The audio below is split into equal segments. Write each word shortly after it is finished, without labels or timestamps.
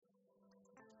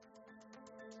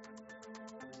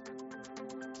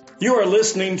You are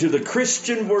listening to the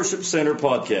Christian Worship Center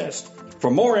podcast.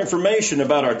 For more information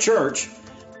about our church,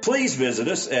 please visit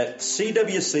us at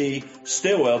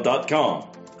cwcstillwell.com.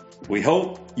 We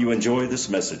hope you enjoy this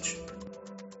message.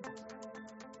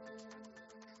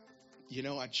 You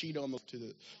know, I cheat on with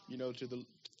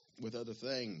other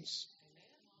things.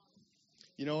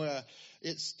 You know,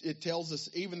 it tells us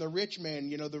even the rich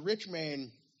man. You know, the rich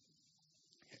man.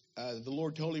 The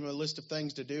Lord told him a list of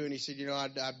things to do, and he said, "You know,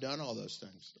 I've done all those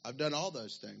things. I've done all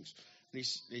those things." And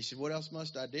he said, "What else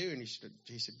must I do?" And he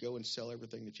said, "Go and sell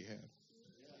everything that you have."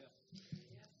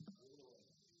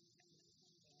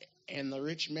 And the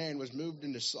rich man was moved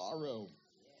into sorrow.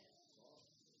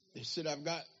 He said, I've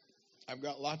got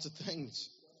lots of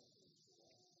things,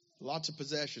 lots of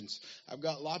possessions. I've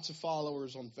got lots of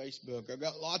followers on Facebook. I've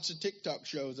got lots of TikTok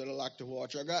shows that I like to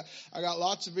watch. I got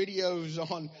lots of videos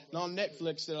on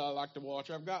Netflix that I like to watch.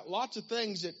 I've got lots of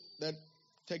things that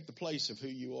take the place of who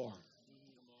you are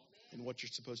and what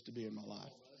you're supposed to be in my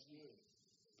life.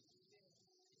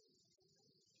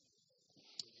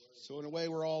 So in a way,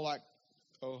 we're all like,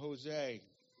 Jose,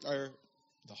 or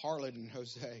the harlot in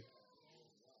Jose.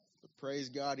 But praise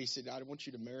God, he said, I want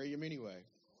you to marry him anyway.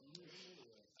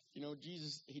 You know,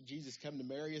 Jesus come to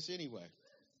marry us anyway.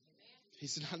 He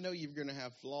said, I know you're going to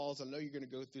have flaws. I know you're going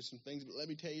to go through some things, but let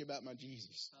me tell you about my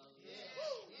Jesus.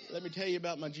 Let me tell you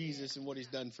about my Jesus and what he's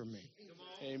done for me.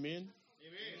 Amen.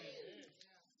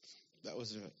 That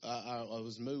was I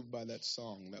was moved by that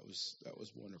song. That was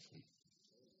wonderful.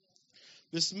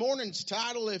 This morning's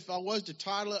title, if I was to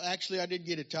title it, actually I did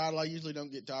get a title. I usually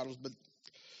don't get titles, but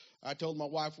I told my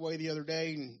wife Way the other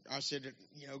day, and I said,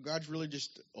 you know, God's really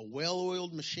just a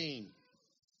well-oiled machine.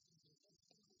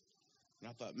 And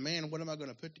I thought, man, what am I going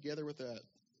to put together with that?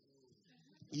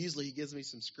 Usually he gives me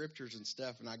some scriptures and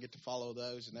stuff, and I get to follow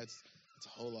those, and it's a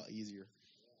whole lot easier.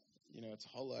 You know, it's a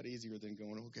whole lot easier than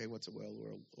going, okay, what's a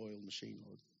well-oiled machine,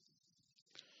 Lord?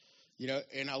 You know,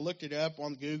 and I looked it up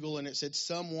on Google, and it said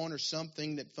someone or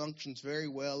something that functions very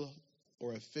well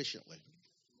or efficiently.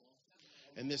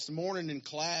 And this morning in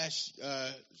class,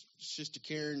 Sister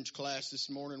Karen's class this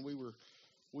morning,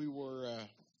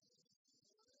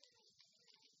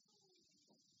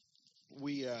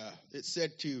 it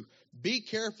said to be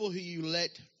careful who you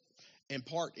let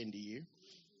impart into you.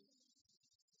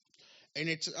 And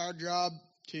it's our job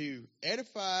to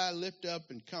edify, lift up,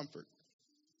 and comfort.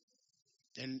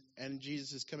 And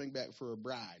Jesus is coming back for a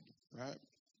bride, right?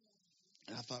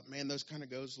 And I thought, man, those kind of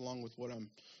goes along with what I'm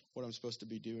supposed to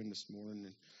be doing this morning.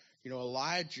 And you know,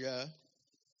 Elijah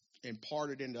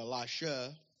imparted into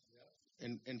Elisha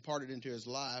and imparted into his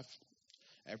life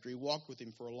after he walked with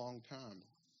him for a long time,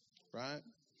 right?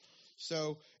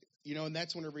 So, you know, and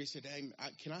that's whenever he said, hey,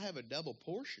 can I have a double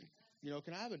portion? You know,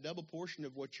 can I have a double portion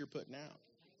of what you're putting out?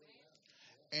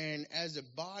 And as a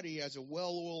body, as a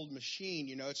well-oiled machine,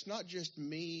 you know, it's not just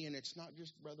me, and it's not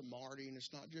just Brother Marty, and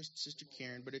it's not just Sister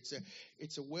Karen, but it's a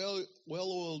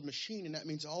well-oiled machine, and that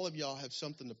means all of y'all have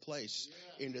something to place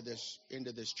into this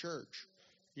church.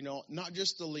 You know, not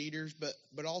just the leaders,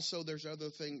 but also there's other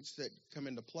things that come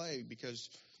into play, because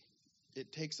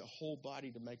it takes a whole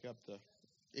body to make up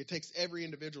it takes every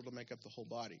individual to make up the whole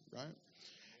body, right?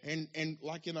 And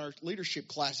like in our leadership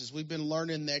classes, we've been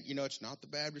learning that, you know, it's not the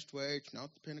Baptist way, it's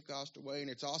not the Pentecostal way, and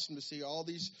it's awesome to see all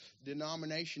these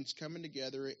denominations coming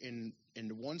together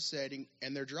into one setting,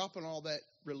 and they're dropping all that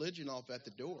religion off at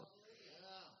the door.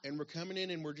 And we're coming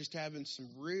in and we're just having some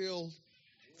real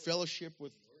fellowship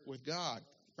with God,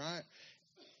 right?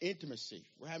 Intimacy.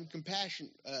 We're having compassion.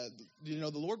 You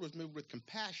know, the Lord was moved with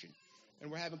compassion,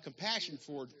 and we're having compassion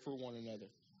for one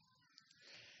another.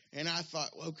 And I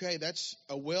thought, okay, that's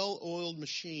a well-oiled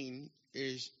machine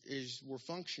is we're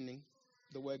functioning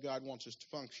the way God wants us to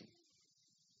function.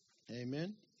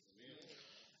 Amen?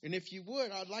 And if you would,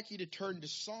 I'd like you to turn to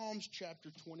Psalms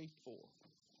chapter 24.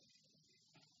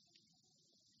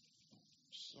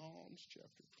 Psalms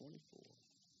chapter 24.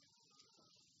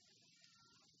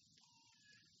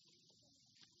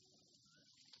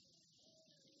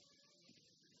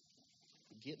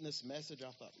 Getting this message,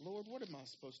 I thought, Lord, what am I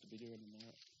supposed to be doing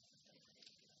tonight?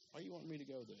 Why do you want me to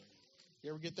go there? You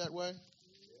ever get that way?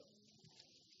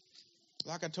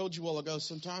 Like I told you a while ago,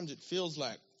 sometimes it feels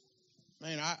like,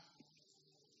 man, I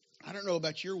don't know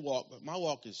about your walk, but my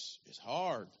walk is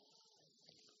hard.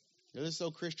 You know, this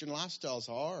old Christian lifestyle is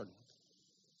hard.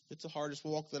 It's the hardest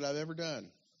walk that I've ever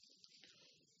done.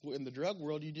 In the drug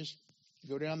world, you just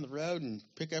go down the road and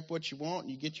pick up what you want,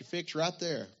 and you get your fix right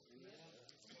there.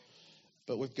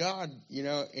 But with God, you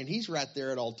know, and He's right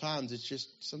there at all times. It's just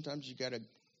sometimes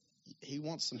He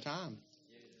wants some time.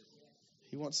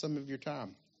 He wants some of your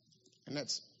time.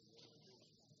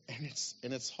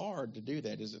 And it's hard to do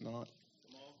that, is it not?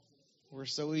 We're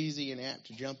so easy and apt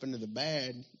to jump into the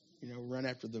bad, run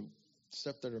after the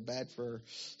stuff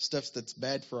that's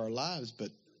bad for our lives, but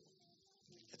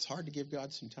it's hard to give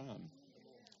God some time.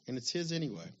 And it's His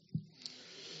anyway.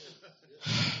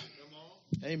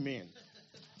 Amen.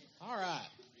 All right.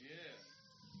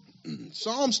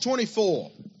 Psalms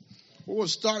 24. We'll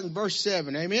start in verse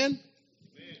 7. Amen?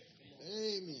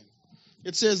 Amen.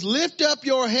 It says, lift up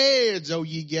your heads, O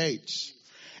ye gates,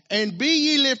 and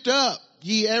be ye lift up,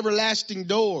 ye everlasting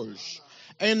doors,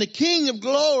 and the King of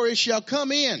glory shall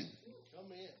come in.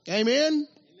 Amen?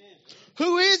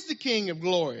 Who is the King of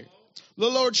glory? The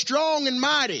Lord strong and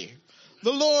mighty,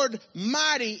 the Lord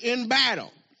mighty in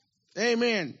battle.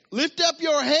 Amen. Lift up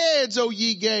your heads, O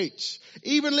ye gates,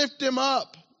 even lift them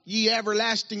up, ye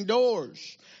everlasting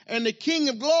doors, and the King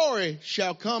of glory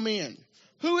shall come in.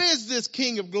 Who is this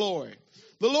King of glory?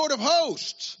 The Lord of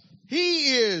hosts.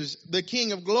 He is the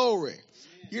King of glory.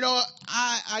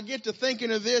 I get to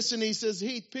thinking of this, and he says,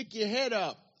 Heath, pick your head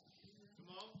up.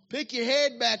 Pick your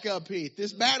head back up, Heath.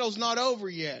 This battle's not over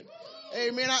yet.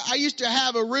 Amen. I used to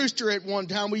have a rooster at one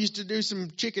time. We used to do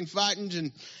some chicken fightings,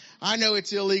 and I know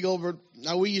it's illegal, but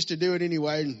we used to do it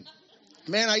anyway. And,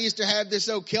 man, I used to have this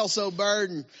old Kelso bird,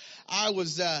 and I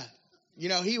was,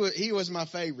 he was my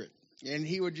favorite. And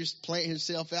he would just plant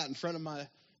himself out in front of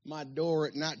my door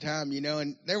at nighttime,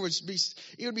 and it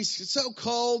would be so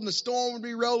cold, and the storm would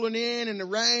be rolling in, and the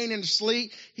rain and the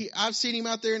sleet. I've seen him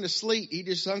out there in the sleet. He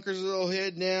just hunkers his little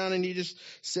head down, and he just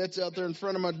sits out there in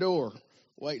front of my door,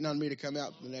 waiting on me to come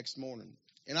out the next morning.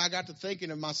 And I got to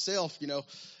thinking of myself,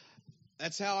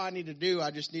 that's how I need to do. I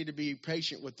just need to be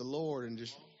patient with the Lord and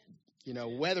just,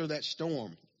 weather that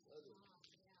storm.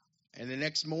 And the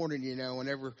next morning,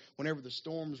 whenever the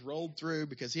storms rolled through,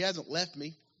 because He hasn't left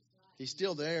me, He's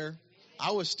still there.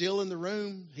 I was still in the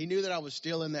room. He knew that I was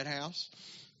still in that house.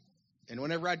 And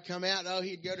whenever I'd come out,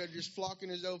 he'd go to just flocking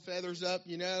his old feathers up,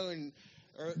 and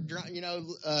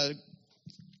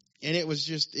it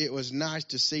was nice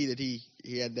to see that he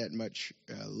had that much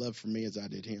love for me as I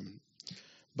did him.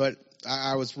 But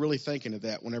I was really thinking of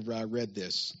that whenever I read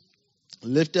this.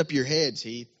 Lift up your heads,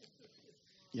 Heath.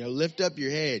 Lift up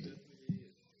your head.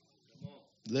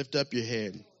 Lift up your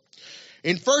head.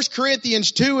 In 1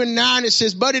 Corinthians 2:9, it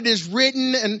says, but it is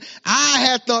written, and eye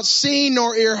hath not seen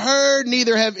nor ear heard,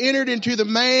 neither have entered into the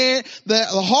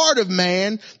heart of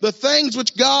man, the things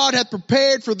which God hath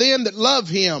prepared for them that love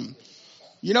Him.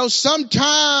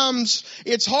 Sometimes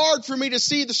it's hard for me to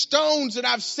see the stones that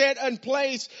I've set in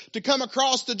place to come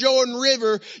across the Jordan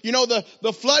River. The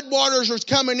floodwaters was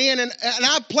coming in, and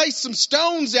I've placed some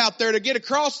stones out there to get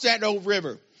across that old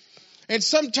river. And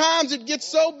sometimes it gets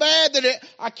so bad that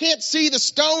I can't see the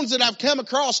stones that I've come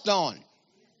across on.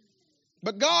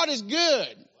 But God is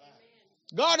good.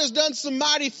 God has done some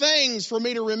mighty things for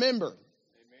me to remember.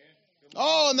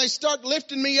 And they start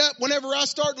lifting me up whenever I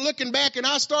start looking back, and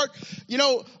I start,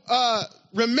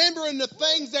 remembering the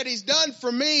things that He's done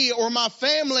for me or my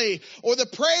family, or the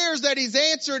prayers that He's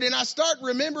answered, and I start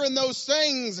remembering those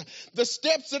things, the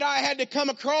steps that I had to come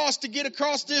across to get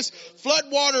across this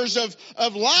floodwaters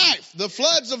of life, the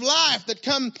floods of life that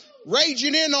come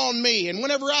raging in on me. And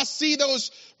whenever I see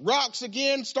those rocks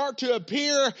again start to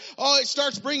appear, it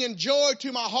starts bringing joy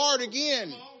to my heart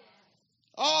again.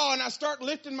 And I start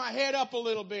lifting my head up a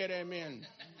little bit. Amen.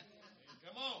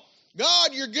 Come on.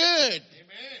 God, you're good. Amen.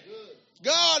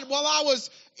 God, while I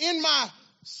was in my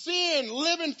sin,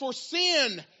 living for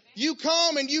sin, you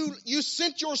come and you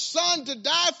sent your Son to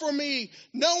die for me,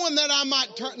 knowing that I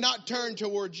might not turn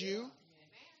towards you.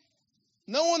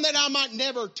 Knowing that I might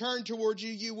never turn towards you,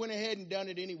 you went ahead and done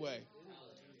it anyway.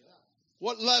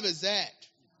 What love is that?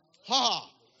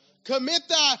 Commit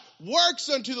thy works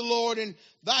unto the Lord, and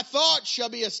thy thoughts shall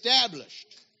be established.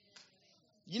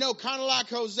 Kind of like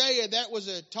Hosea, that was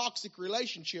a toxic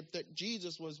relationship that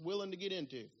Jesus was willing to get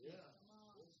into.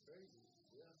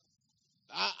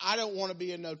 I don't want to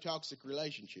be in no toxic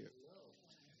relationship.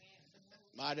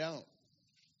 I don't.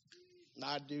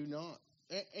 I do not.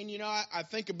 And I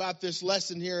think about this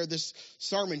lesson here, this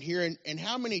sermon here, and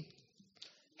how many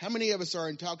of us are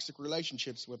in toxic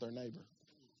relationships with our neighbor?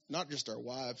 Not just our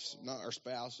wives, not our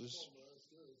spouses.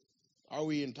 Are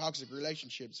we in toxic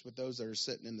relationships with those that are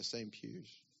sitting in the same pews?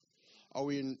 Are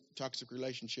we in toxic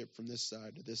relationship from this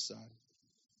side to this side?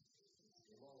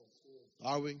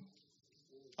 Are we?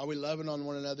 Are we loving on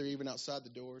one another even outside the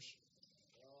doors?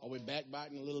 Are we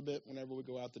backbiting a little bit whenever we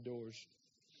go out the doors?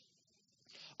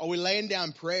 Are we laying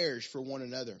down prayers for one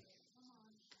another?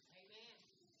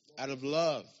 Out of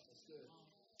love.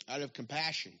 Out of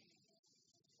compassion.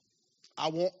 I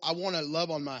want to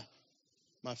love on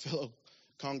my fellow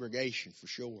congregation for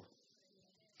sure.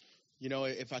 You know,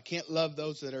 if I can't love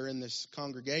those that are in this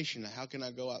congregation, how can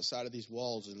I go outside of these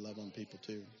walls and love on people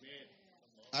too?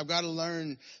 I've got to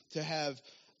learn to have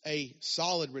a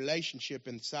solid relationship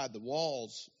inside the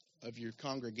walls of your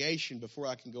congregation before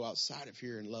I can go outside of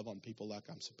here and love on people like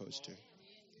I'm supposed to.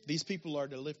 These people are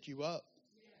to lift you up.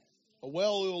 A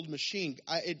well-oiled machine.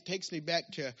 It takes me back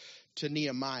to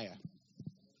Nehemiah.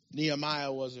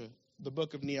 The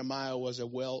book of Nehemiah was a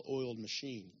well-oiled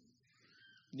machine.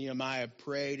 Nehemiah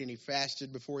prayed and he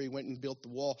fasted before he went and built the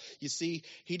wall. You see,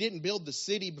 he didn't build the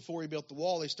city before he built the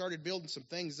wall. He started building some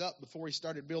things up before he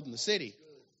started building the city.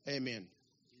 Amen.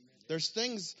 There's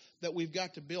things that we've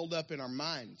got to build up in our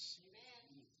minds.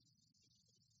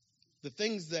 The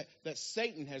things that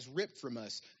Satan has ripped from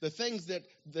us. The things that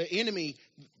the enemy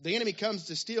comes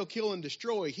to steal, kill, and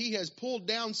destroy. He has pulled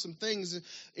down some things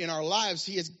in our lives.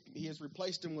 He has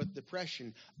replaced them with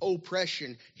depression,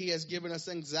 oppression. He has given us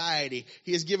anxiety.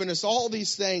 He has given us all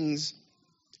these things.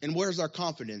 And where's our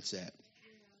confidence at?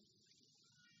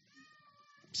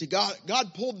 See,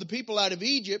 God pulled the people out of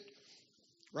Egypt,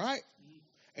 right?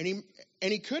 And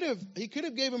he could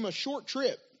have gave them a short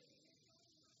trip.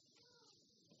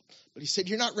 But he said,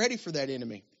 you're not ready for that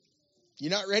enemy.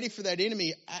 You're not ready for that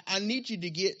enemy. I need you to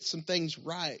get some things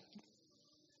right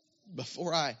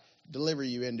before I deliver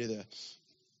you into the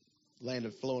land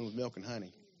of flowing with milk and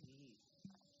honey.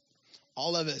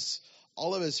 All of us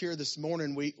here this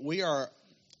morning, we are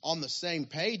on the same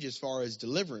page as far as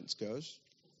deliverance goes.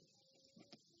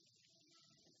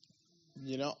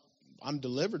 You know, I'm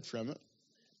delivered from it.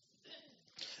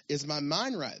 Is my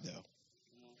mind right, though?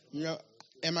 You know,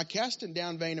 am I casting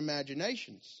down vain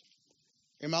imaginations?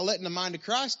 Am I letting the mind of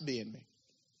Christ be in me?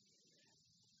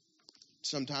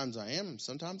 Sometimes I am,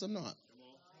 sometimes I'm not.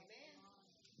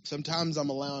 Sometimes I'm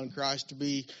allowing Christ to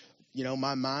be, you know,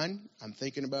 my mind. I'm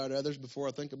thinking about others before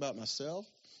I think about myself.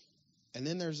 And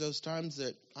then there's those times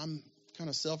that I'm kind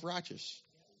of self-righteous.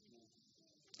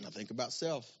 And I think about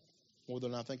self more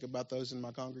than I think about those in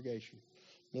my congregation,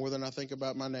 more than I think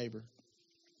about my neighbor.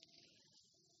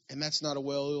 And that's not a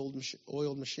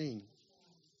well-oiled machine.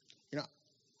 You know,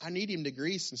 I need him to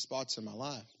grease some spots in my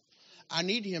life. I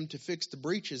need him to fix the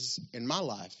breaches in my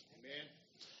life.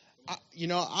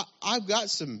 I've got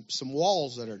some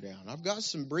walls that are down. I've got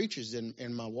some breaches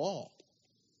in my wall.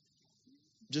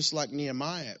 Just like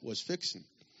Nehemiah was fixing.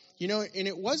 You know, and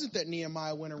it wasn't that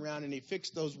Nehemiah went around and he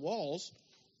fixed those walls.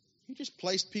 He just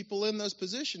placed people in those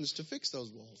positions to fix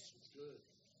those walls.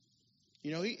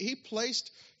 You know, he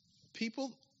placed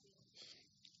people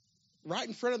right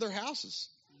in front of their houses,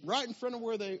 right in front of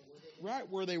where they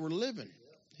were living.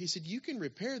 He said, you can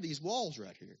repair these walls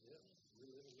right here.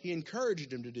 He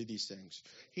encouraged them to do these things.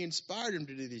 He inspired them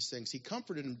to do these things. He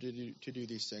comforted them to do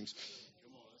these things.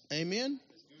 Amen?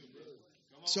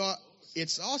 So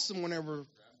it's awesome whenever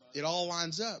it all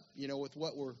lines up, you know, with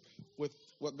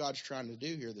what God's trying to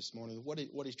do here this morning, what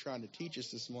he's trying to teach us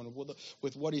this morning,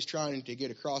 with what he's trying to get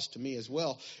across to me as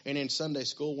well. And in Sunday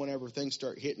school, whenever things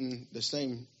start hitting the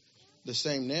same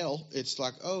nail, it's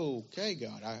like, oh, okay,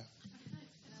 God,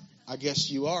 I guess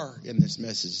you are in this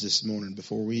message this morning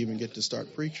before we even get to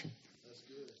start preaching.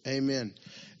 Amen.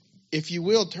 If you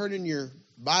will, turn in your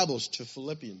Bibles to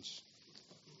Philippians.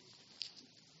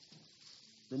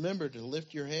 Remember to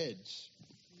lift your heads.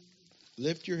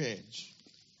 Lift your heads.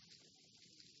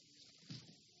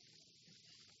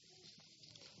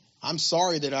 I'm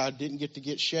sorry that I didn't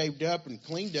get shaved up and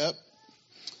cleaned up.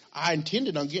 I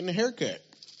intended on getting a haircut.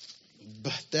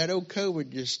 But that old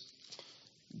COVID just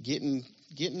getting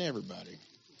everybody.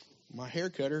 My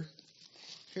haircutting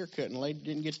lady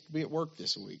didn't get to be at work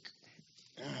this week.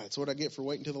 That's what I get for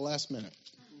waiting till the last minute.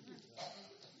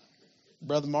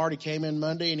 Brother Marty came in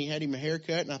Monday and he had him a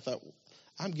haircut, and I thought,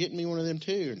 I'm getting me one of them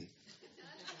too. And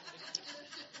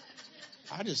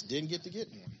I just didn't get to get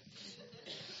one.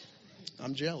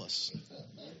 I'm jealous.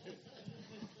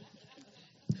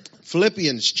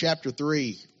 Philippians chapter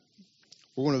 3.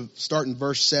 We're going to start in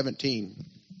verse 17.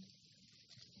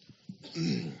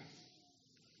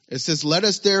 It says, let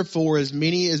us therefore, as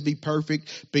many as be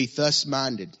perfect, be thus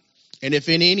minded. And if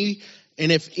in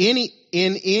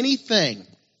anything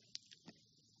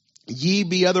ye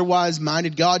be otherwise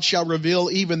minded, God shall reveal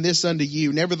even this unto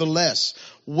you. Nevertheless,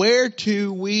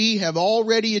 whereto we have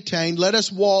already attained, let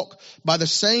us walk by the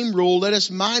same rule. Let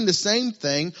us mind the same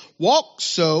thing. Walk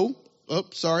so.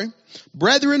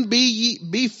 Brethren,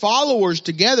 be followers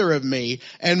together of me,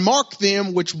 and mark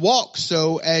them which walk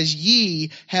so as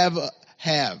ye have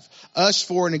us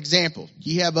for an example.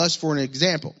 Ye have us for an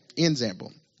example.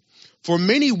 For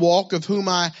many walk, of whom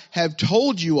I have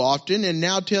told you often, and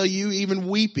now tell you even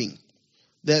weeping,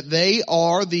 that they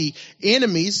are the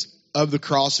enemies of the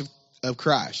cross of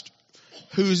Christ,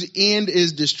 whose end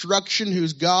is destruction,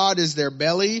 whose God is their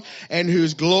belly, and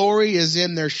whose glory is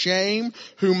in their shame,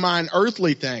 who mind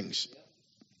earthly things.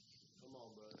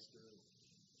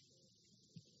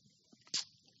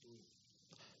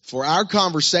 For our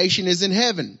conversation is in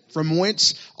heaven, from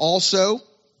whence also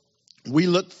we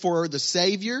look for the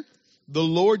Savior, the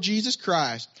Lord Jesus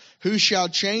Christ, who shall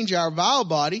change our vile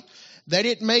body, that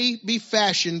it may be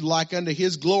fashioned like unto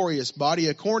his glorious body,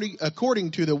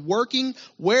 according to the working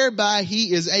whereby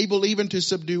he is able even to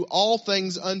subdue all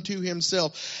things unto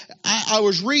himself. I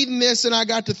was reading this and I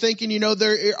got to thinking,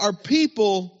 there are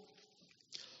people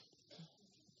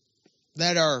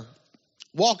that are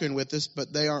walking with us,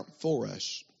 but they aren't for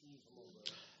us.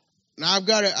 Now I've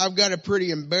got a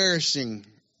pretty embarrassing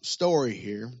story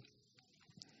here.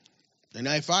 And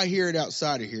if I hear it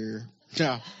outside of here,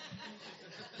 now,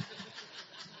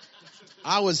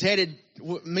 I was headed,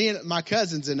 me and my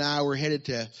cousins and I were headed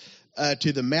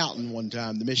to the mountain one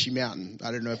time, the Mishi Mountain.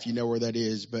 I don't know if you know where that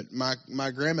is, but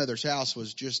my grandmother's house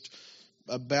was just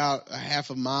about a half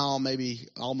a mile, maybe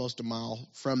almost a mile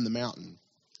from the mountain.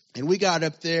 And we got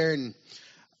up there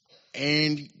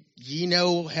and you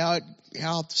know how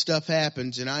stuff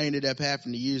happens, and I ended up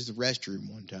having to use the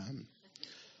restroom one time.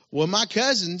 Well, my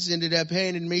cousins ended up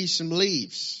handing me some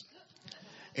leaves.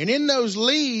 And in those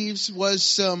leaves was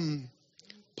some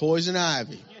poison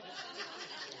ivy.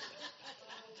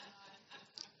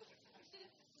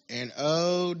 And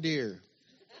oh dear.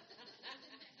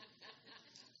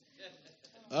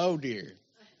 Oh dear.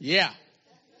 Yeah.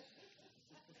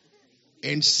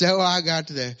 And so I got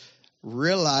to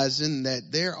realizing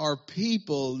that there are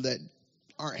people that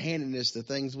aren't handing us the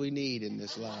things we need in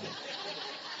this life.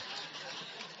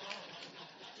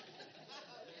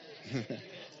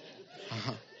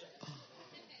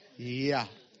 Yeah.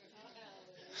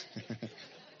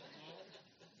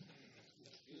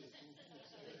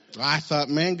 I thought,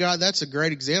 man, God, that's a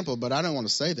great example, but I don't want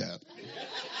to say that.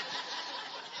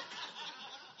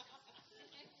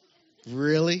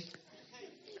 Really?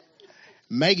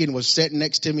 Megan was sitting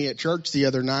next to me at church the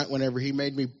other night whenever he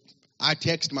made me, I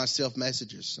text myself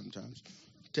messages sometimes.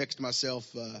 Text myself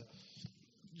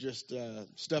just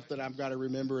stuff that I've got to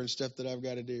remember and stuff that I've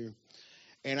got to do.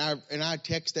 And I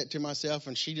text that to myself,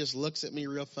 and she just looks at me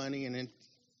real funny, and then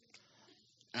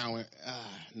I went,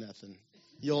 nothing.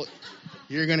 You're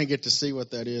going to get to see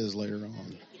what that is later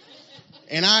on.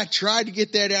 And I tried to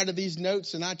get that out of these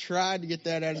notes,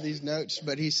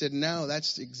 but he said, no,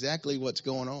 that's exactly what's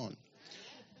going on.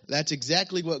 That's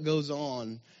exactly what goes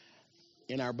on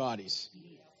in our bodies.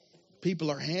 People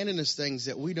are handing us things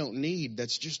that we don't need.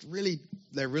 That's just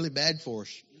they're really bad for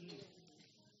us.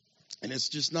 And it's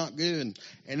just not good.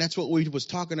 And that's what we was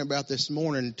talking about this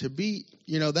morning. To be,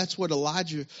 that's what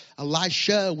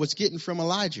Elisha was getting from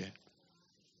Elijah.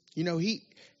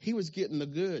 He was getting the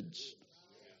goods.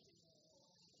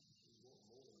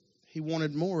 He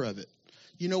wanted more of it.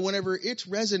 Whenever it's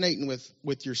resonating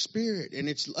with your spirit and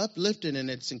it's uplifting and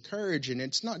it's encouraging,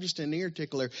 it's not just an ear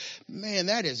tickler. Man,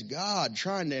 that is God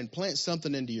trying to implant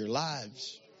something into your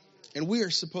lives. And we are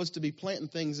supposed to be planting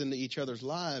things into each other's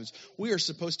lives. We are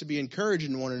supposed to be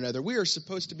encouraging one another. We are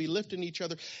supposed to be lifting each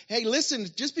other. Hey, listen,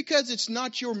 just because it's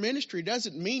not your ministry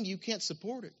doesn't mean you can't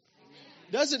support it.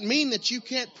 Doesn't mean that you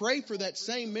can't pray for that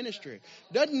same ministry.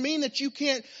 Doesn't mean that you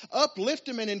can't uplift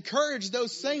them and encourage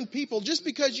those same people. Just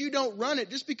because you don't run it,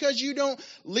 just because you don't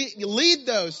lead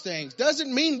those things,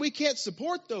 doesn't mean we can't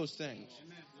support those things.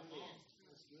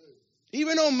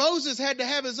 Even though Moses had to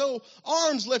have his old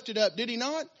arms lifted up, did he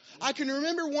not? I can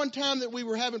remember one time that we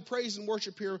were having praise and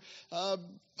worship here.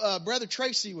 Brother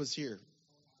Tracy was here.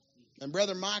 And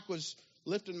Brother Mike was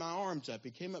lifting my arms up.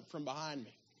 He came up from behind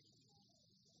me.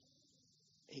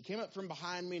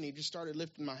 And he just started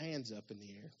lifting my hands up in the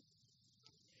air.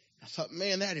 I thought,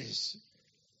 man, that's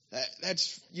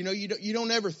you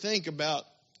don't ever think about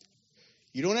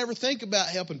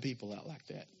helping people out like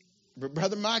that. But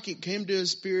Brother Mike, it came to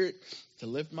his spirit to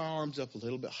lift my arms up a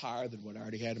little bit higher than what I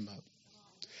already had them up.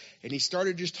 And he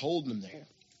started just holding them there.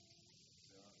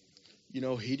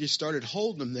 He just started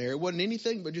holding them there. It wasn't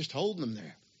anything but just holding them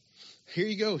there. Here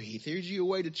you go, Heath. Here's you a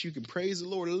way that you can praise the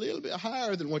Lord a little bit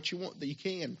higher than what you want that you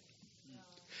can.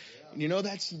 And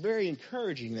that's very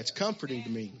encouraging. That's comforting to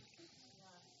me.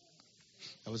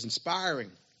 That was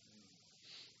inspiring.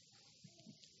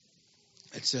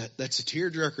 That's a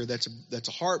tearjerker. That's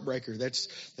a heartbreaker.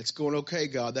 That's going, okay,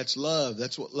 God, that's love.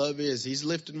 That's what love is. He's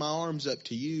lifting my arms up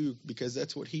to you because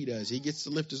that's what he does. He gets to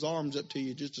lift his arms up to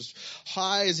you just as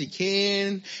high as he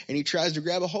can, and he tries to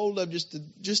grab a hold of just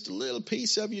a little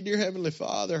piece of you, dear Heavenly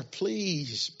Father.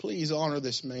 Please honor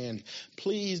this man.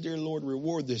 Please, dear Lord,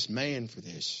 reward this man for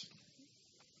this.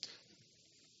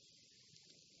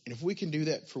 And if we can do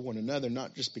that for one another,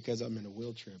 not just because I'm in a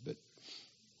wheelchair, but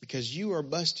because you are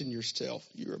busting yourself.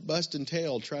 You are busting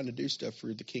tail trying to do stuff for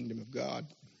the kingdom of God.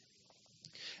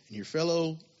 And your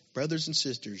fellow brothers and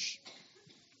sisters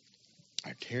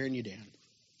are tearing you down.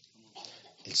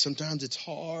 And sometimes it's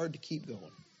hard to keep going.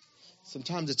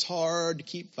 Sometimes it's hard to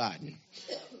keep fighting.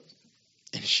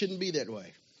 And it shouldn't be that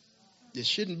way. It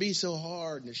shouldn't be so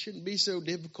hard and it shouldn't be so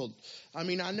difficult. I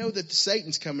mean, I know that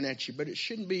Satan's coming at you, but it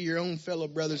shouldn't be your own fellow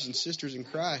brothers and sisters in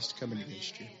Christ coming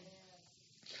against you.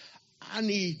 I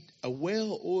need a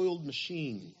well-oiled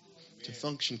machine to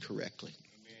function correctly,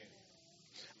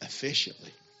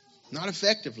 efficiently. Not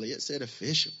effectively, it said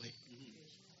efficiently.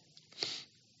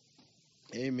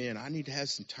 Amen. I need to have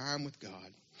some time with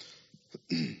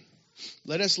God.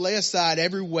 Let us lay aside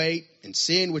every weight and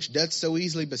sin which doth so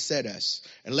easily beset us,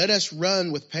 and let us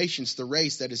run with patience the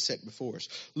race that is set before us,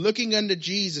 looking unto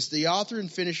Jesus, the author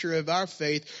and finisher of our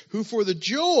faith, who for the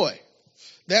joy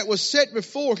that was set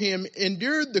before him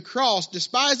endured the cross,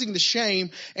 despising the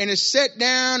shame, and is set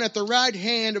down at the right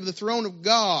hand of the throne of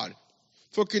God.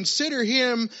 For consider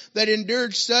him that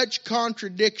endured such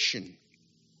contradiction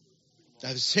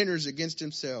of sinners against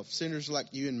himself, sinners like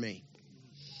you and me.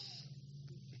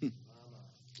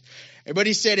 But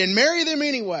he said, and marry them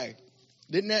anyway.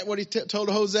 Didn't that what he told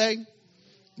Jose?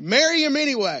 Marry them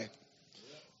anyway.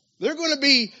 They're going to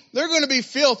be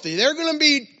filthy. They're going to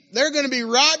be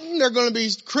rotten. They're going to be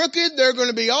crooked. They're going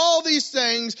to be all these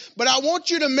things. But I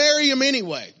want you to marry them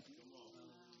anyway.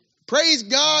 Praise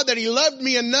God that he loved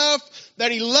me enough,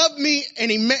 that he loved me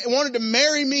and he wanted to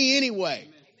marry me anyway.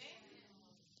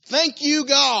 Thank you,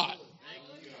 God.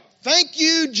 Thank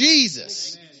you,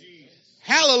 Jesus.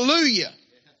 Hallelujah.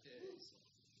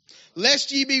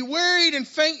 Lest ye be wearied and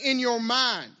faint in your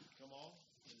mind.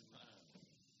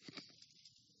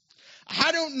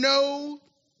 I don't know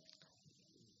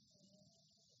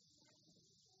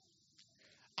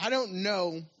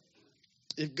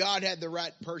if God had the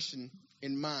right person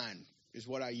in mind, is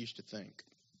what I used to think.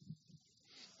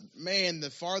 Man,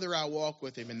 the farther I walk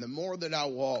with him and the more that I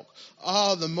walk,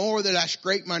 the more that I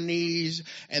scrape my knees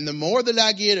and the more that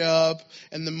I get up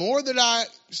and the more that I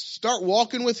start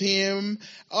walking with him.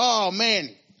 Oh man,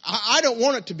 I don't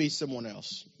want it to be someone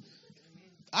else.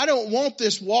 I don't want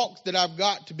this walk that I've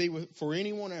got to be for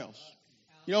anyone else.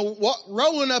 You know,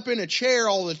 rolling up in a chair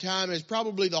all the time is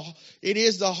probably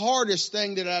the hardest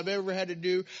thing that I've ever had to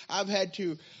do. I've had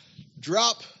to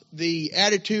drop the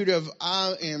attitude of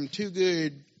I am too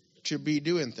good to be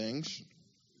doing things.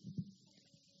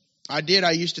 I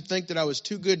used to think that I was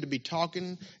too good to be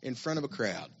talking in front of a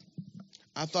crowd.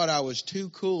 I thought I was too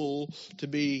cool to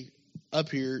be up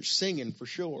here singing for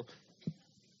sure.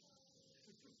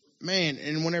 Man,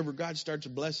 and whenever God starts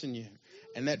blessing you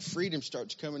and that freedom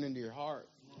starts coming into your heart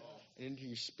and into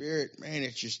your spirit, man,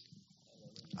 it's just,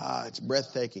 it's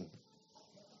breathtaking.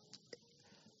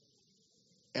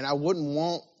 And I wouldn't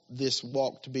want this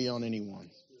walk to be on anyone.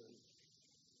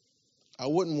 I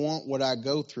wouldn't want what I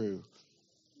go through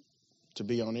to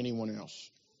be on anyone else.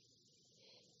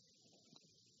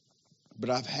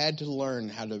 But I've had to learn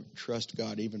how to trust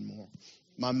God even more.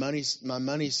 My money situation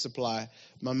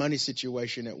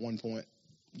at one point,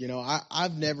 you know,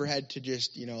 I've never had to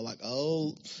just, you know, like,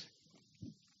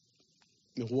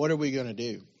 what are we going to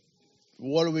do?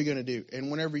 What are we going to do? And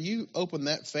whenever you open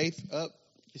that faith up,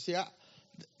 you see,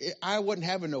 I wasn't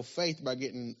having no faith by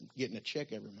getting a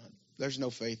check every month. There's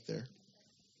no faith there.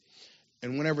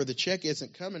 And whenever the check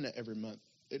isn't coming every month,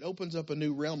 it opens up a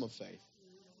new realm of faith.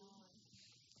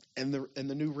 And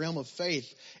the new realm of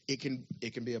faith, it can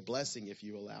be a blessing if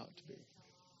you allow it to be.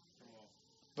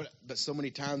 But so many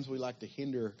times we like to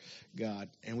hinder God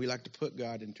and we like to put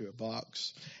God into a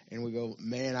box and we go,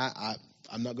 man,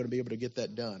 I'm not going to be able to get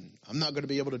that done. I'm not going to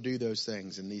be able to do those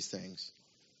things and these things.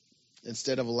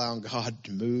 Instead of allowing God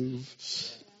to move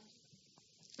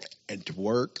and to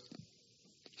work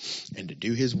and to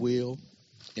do his will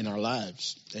in our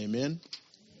lives. Amen.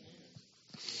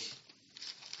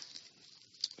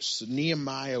 So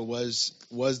Nehemiah was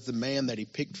the man that he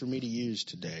picked for me to use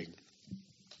today.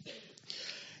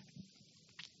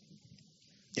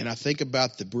 And I think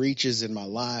about the breaches in my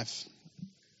life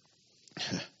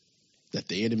that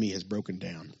the enemy has broken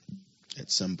down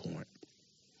at some point.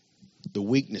 the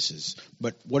weaknesses.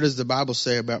 But what does the Bible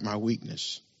say about my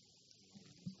weakness?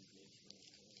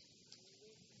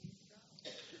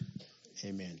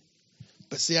 Amen.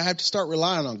 But see, I have to start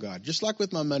relying on God, just like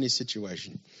with my money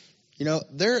situation. You know,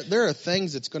 there are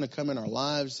things that's going to come in our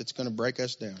lives that's going to break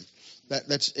us down.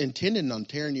 That's intended on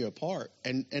tearing you apart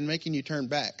and making you turn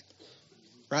back.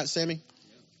 Right, Sammy?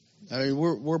 I mean,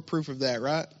 we're proof of that,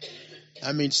 right?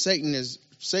 I mean, Satan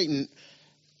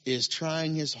is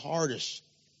trying his hardest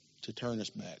to turn us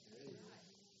back.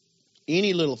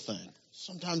 Any little thing.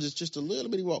 Sometimes it's just a little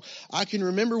bitty walk. I can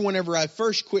remember whenever I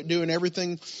first quit doing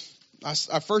everything.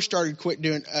 I first started quit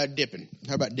doing dipping.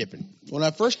 How about dipping? When I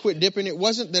first quit dipping, it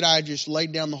wasn't that I just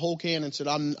laid down the whole can and said,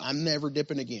 I'm never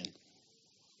dipping again.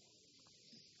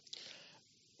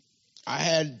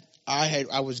 I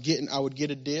would get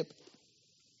a dip,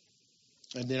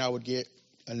 and then I would get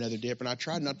another dip, and I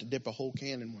tried not to dip a whole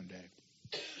can in one day.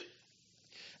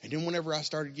 And then whenever I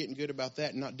started getting good about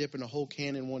that and not dipping a whole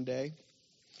can in one day,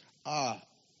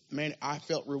 man, I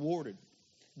felt rewarded.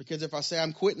 Because if I say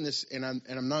I'm quitting this and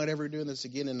I'm not ever doing this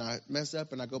again, and I mess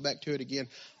up and I go back to it again,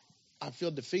 I feel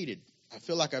defeated. I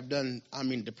feel like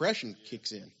depression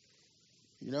kicks in.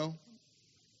 You know?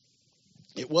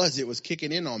 It was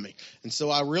kicking in on me. And so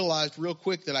I realized real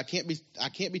quick that I can't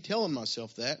be telling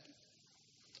myself that.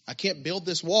 I can't build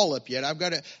this wall up yet.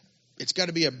 It's got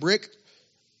to be a brick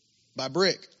by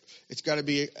brick. It's got to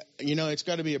be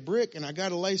a brick, and I got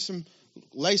to lay some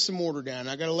mortar down.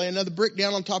 I got to lay another brick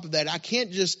down on top of that. I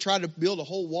can't just try to build a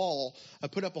whole wall. I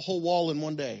put up a whole wall in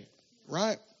one day,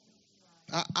 right?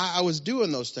 I was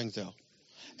doing those things though,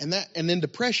 and then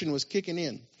depression was kicking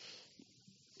in.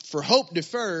 For hope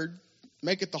deferred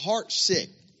maketh the heart sick.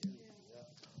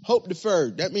 Hope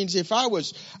deferred. That means if I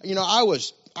was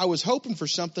hoping for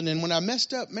something, and when I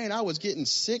messed up, man, I was getting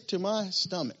sick to my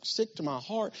stomach, sick to my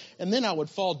heart, and then I would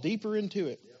fall deeper into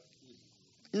it.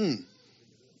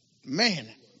 Man,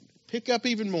 pick up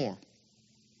even more.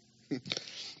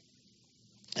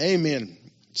 Amen.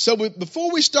 So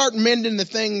before we start mending the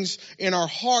things in our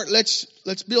heart, let's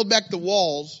build back the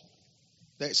walls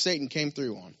that Satan came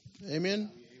through on.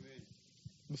 Amen.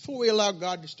 Before we allow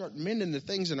God to start mending the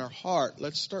things in our heart,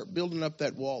 let's start building up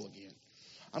that wall again.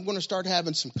 I'm going to start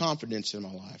having some confidence in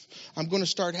my life. I'm going to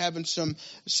start having some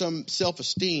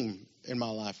self-esteem in my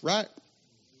life, right?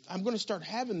 I'm going to start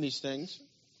having these things,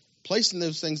 placing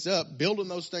those things up, building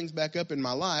those things back up in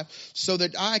my life so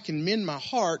that I can mend my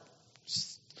heart.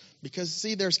 Because,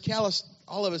 see, there's callous,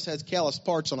 all of us has callous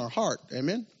parts on our heart.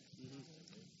 Amen?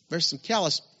 There's some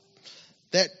callous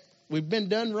that we've been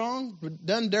done wrong,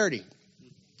 done dirty.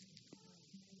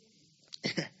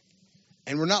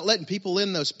 And we're not letting people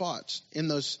in those spots, in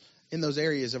those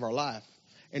areas of our life.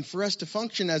 And for us to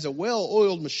function as a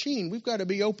well-oiled machine, we've got to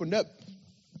be opened up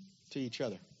to each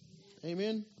other.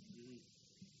 Amen?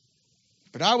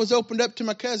 But I was opened up to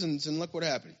my cousins, and look what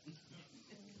happened.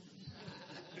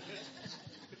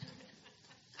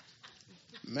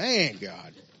 Man,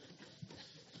 God.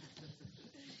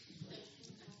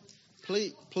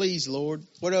 Please, Lord.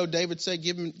 What did David say?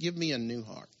 Give me a new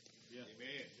heart.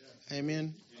 Yeah.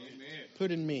 Amen.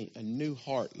 Put in me a new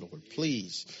heart, Lord.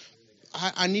 Please.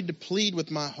 I need to plead with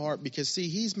my heart because, see,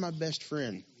 He's my best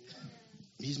friend.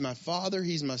 He's my Father.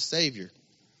 He's my Savior.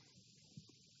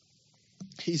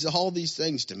 He's all these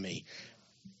things to me.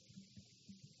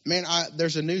 Man,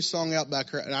 there's a new song out by,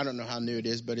 and I don't know how new it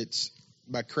is, but it's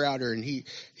by Crowder, and he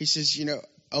says,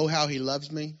 oh, how He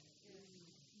loves me.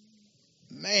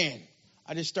 Man,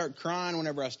 I just start crying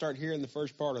whenever I start hearing the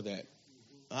first part of that.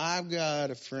 I've got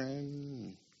a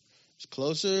friend, it's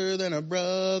closer than a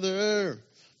brother.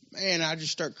 Man, I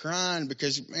just start crying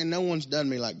because, man, no one's done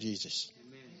me like Jesus.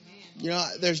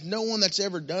 There's no one that's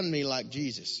ever done me like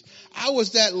Jesus. I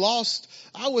was that lost.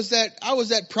 I was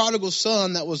that prodigal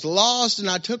son that was lost, and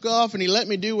I took off, and He let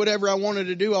me do whatever I wanted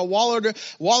to do. I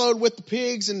wallowed with the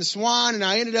pigs and the swine, and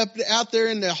I ended up out there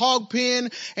in the hog pen,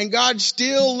 and God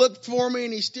still looked for me,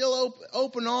 and He still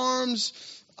opened arms.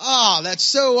 That's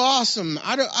so awesome.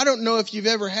 I don't know if you've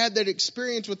ever had that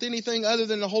experience with anything other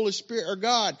than the Holy Spirit or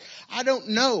God. I don't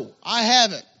know. I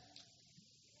haven't.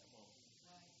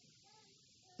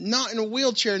 Not in a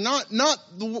wheelchair, not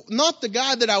the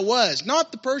guy that I was,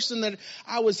 not the person that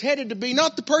I was headed to be,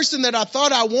 not the person that I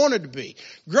thought I wanted to be.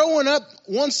 Growing up,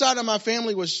 one side of my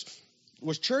family was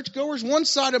churchgoers, one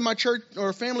side of my church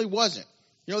or family wasn't.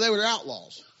 They were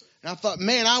outlaws. And I thought,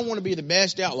 man, I want to be the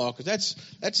best outlaw because that's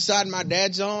the side my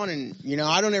dad's on, and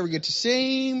I don't ever get to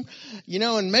see him,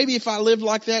 and maybe if I lived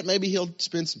like that, maybe he'll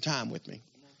spend some time with me.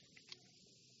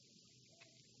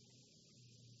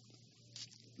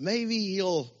 Maybe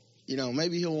he'll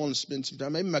want to spend some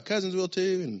time. Maybe my cousins will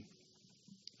too.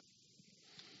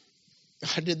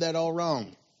 I did that all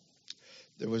wrong.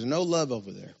 There was no love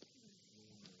over there.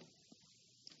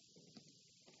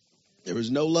 There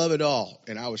was no love at all,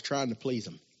 and I was trying to please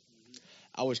them.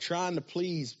 I was trying to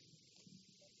please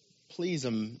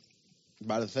them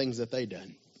by the things that they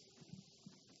done.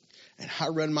 And I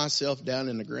run myself down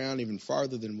in the ground even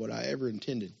farther than what I ever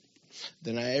intended,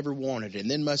 than I ever wanted. And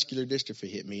then muscular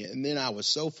dystrophy hit me. And then I was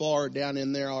so far down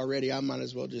in there already, I might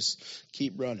as well just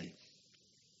keep running.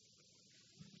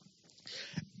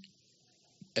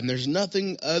 And there's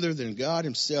nothing other than God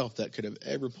himself that could have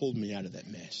ever pulled me out of that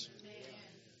mess.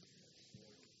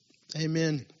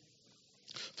 Amen.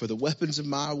 For the weapons of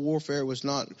my warfare was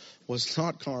not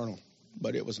carnal,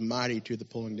 but it was mighty to the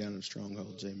pulling down of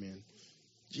strongholds. Amen.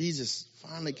 Jesus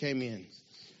finally came in,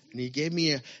 and he gave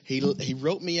me he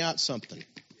wrote me out something.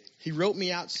 He wrote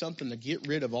me out something to get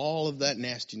rid of all of that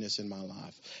nastiness in my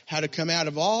life. How to come out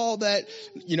of all that,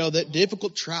 that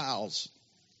difficult trials.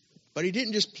 But he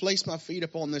didn't just place my feet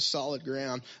upon this solid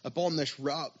ground, upon this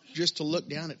rock, just to look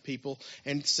down at people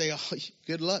and say, oh,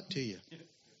 good luck to you.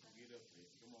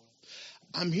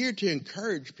 I'm here to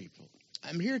encourage people.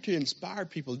 I'm here to inspire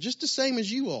people, just the same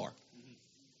as you are.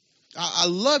 I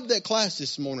loved that class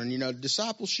this morning,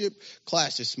 discipleship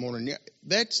class this morning.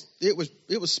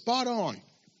 It was spot on.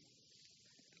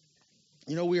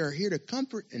 We are here to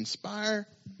comfort, inspire.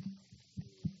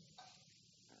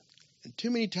 And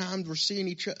too many times we're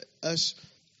seeing us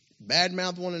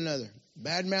badmouth one another,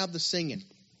 badmouth the singing,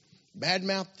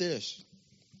 badmouth this.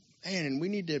 Man, and we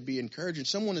need to be encouraging.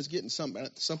 Someone is getting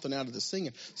something out of the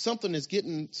singing. Something is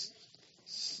getting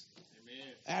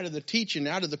out of the teaching,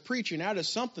 out of the preaching, out of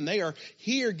something. They are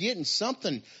here getting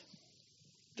something.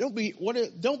 Don't be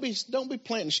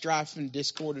planting strife and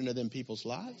discord into them people's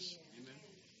lives. Amen.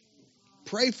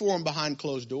 Pray for them behind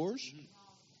closed doors.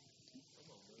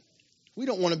 We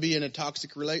don't want to be in a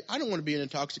toxic I don't want to be in a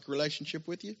toxic relationship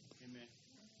with you. Amen.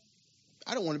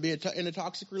 I don't want to be in a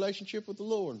toxic relationship with the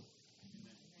Lord. Amen.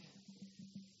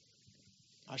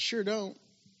 I sure don't.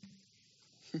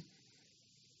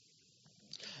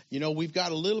 We've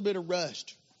got a little bit of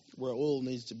rust where oil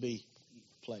needs to be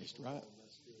placed, right?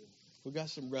 We've got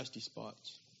some rusty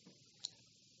spots.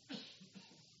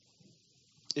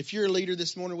 If you're a leader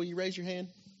this morning, will you raise your hand?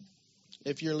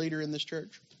 If you're a leader in this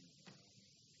church?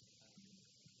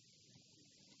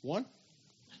 1,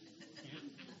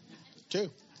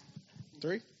 2,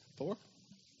 3, 4.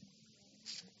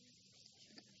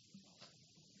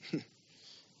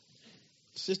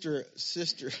 Sister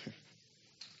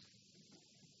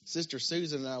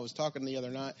Susan and I was talking the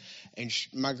other night, and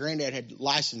my granddad had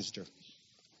licensed her,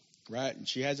 right? And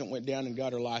she hasn't went down and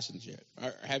got her license yet.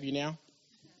 Have you now?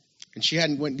 And she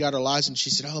hadn't went and got her license. She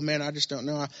said, oh, man, I just don't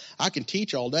know. I can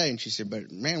teach all day. And she said,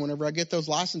 but, man, whenever I get those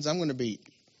licenses, I'm going to be,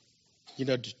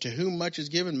 to whom much is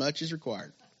given, much is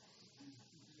required.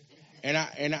 And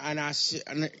I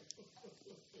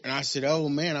said, oh,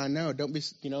 man, I know. Don't be,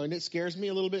 and it scares me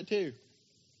a little bit too.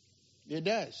 It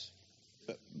does.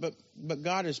 But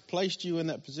God has placed you in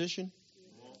that position.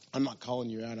 I'm not calling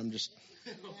you out. I'm just.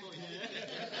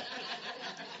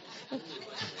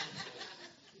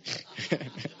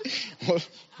 Well,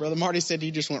 Brother Marty said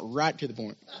he just went right to the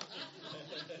point.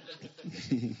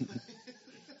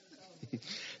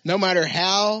 No matter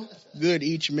how good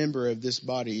each member of this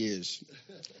body is,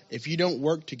 if you don't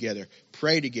work together,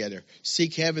 pray together,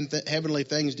 seek heavenly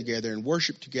things together, and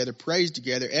worship together, praise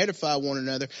together, edify one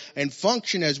another, and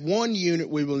function as one unit,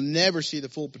 we will never see the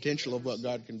full potential of what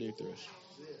God can do through us.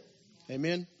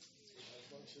 Amen?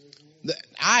 The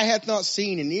eye hath not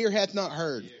seen and ear hath not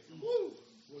heard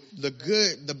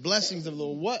the blessings of the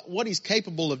Lord, what he's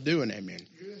capable of doing. Amen.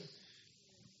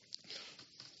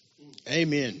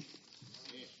 Amen.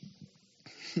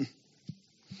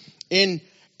 In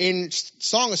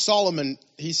Song of Solomon,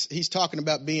 he's talking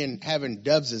about having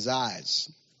doves'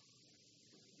 eyes.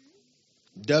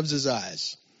 Doves'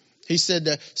 eyes. He said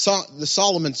the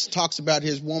Solomon talks about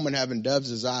his woman having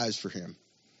doves' eyes for him.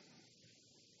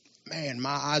 Man,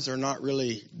 my eyes are not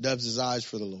really doves' eyes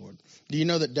for the Lord. Do you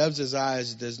know that doves'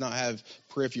 eyes does not have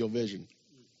peripheral vision?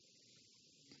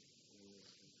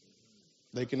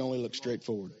 They can only look straight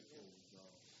forward.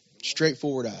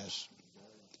 Straightforward eyes.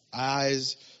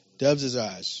 Eyes, doves'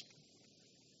 eyes.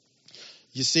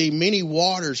 You see, many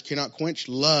waters cannot quench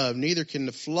love, neither can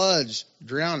the floods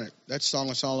drown it. That's Song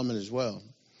of Solomon as well.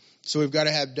 So we've got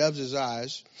to have doves'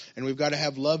 eyes, and we've got to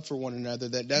have love for one another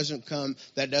that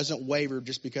doesn't waver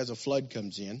just because a flood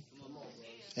comes in.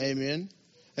 Amen.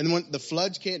 And when the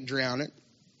floods can't drown it,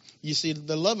 you see,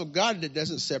 the love of God that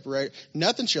doesn't separate,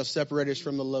 nothing shall separate us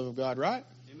from the love of God, right?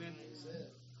 Amen.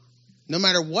 No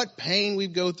matter what pain we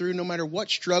go through, no matter what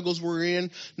struggles we're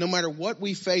in, no matter what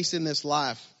we face in this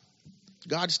life,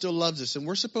 God still loves us. And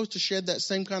we're supposed to shed that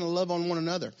same kind of love on one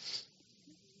another.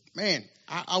 Man,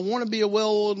 I want to be a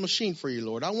well-oiled machine for you,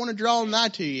 Lord. I want to draw nigh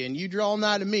to you and you draw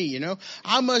nigh to me, you know.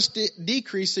 I must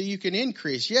decrease so you can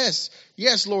increase.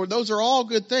 Yes, Lord, those are all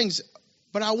good things.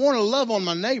 But I want to love on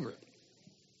my neighbor.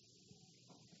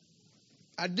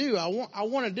 I do. I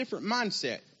want a different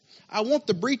mindset. I want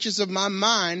the breaches of my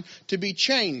mind to be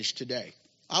changed today.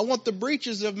 I want the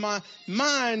breaches of my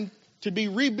mind to be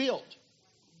rebuilt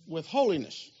with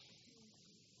holiness,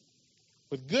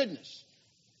 with goodness.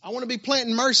 I want to be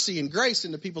planting mercy and grace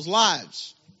into people's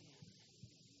lives.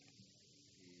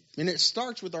 And it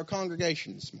starts with our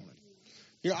congregation this morning.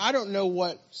 You know, I don't know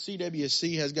what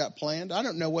CWC has got planned. I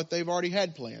don't know what they've already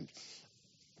had planned.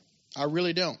 I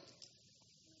really don't.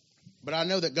 But I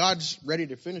know that God's ready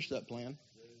to finish that plan.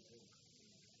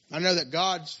 I know that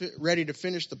God's ready to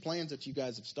finish the plans that you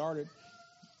guys have started.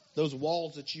 Those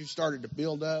walls that you've started to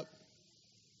build up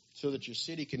so that your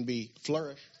city can be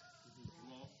flourished.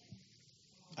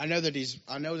 I know that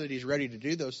he's ready to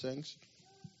do those things.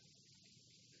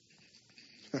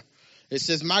 It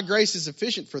says, my grace is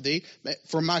sufficient for thee,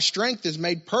 for my strength is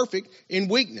made perfect in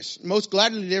weakness. Most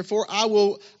gladly, therefore,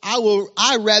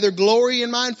 I rather glory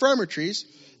in my infirmities,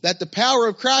 that the power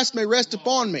of Christ may rest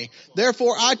upon me.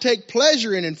 Therefore, I take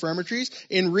pleasure in infirmities,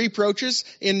 in reproaches,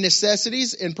 in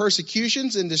necessities, in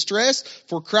persecutions, in distress,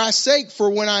 for Christ's sake. For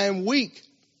when I am weak,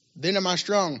 then am I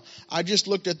strong. I just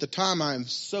looked at the time. I am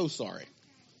so sorry.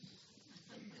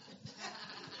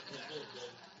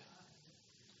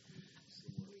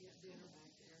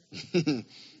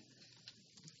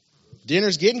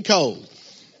 Dinner's getting cold.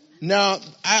 Now,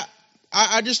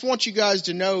 I just want you guys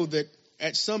to know that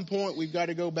at some point we've got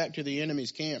to go back to the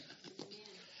enemy's camp.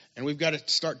 And we've got to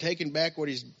start taking back what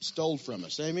he's stole from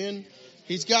us. Amen?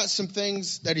 He's got some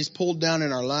things that he's pulled down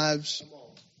in our lives.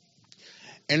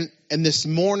 And this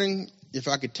morning, if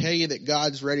I could tell you that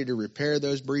God's ready to repair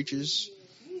those breaches,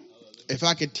 if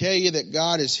I could tell you that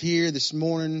God is here this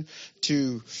morning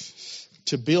to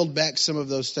build back some of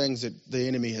those things that the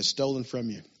enemy has stolen from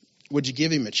you, would you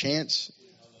give him a chance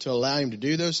to allow him to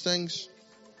do those things?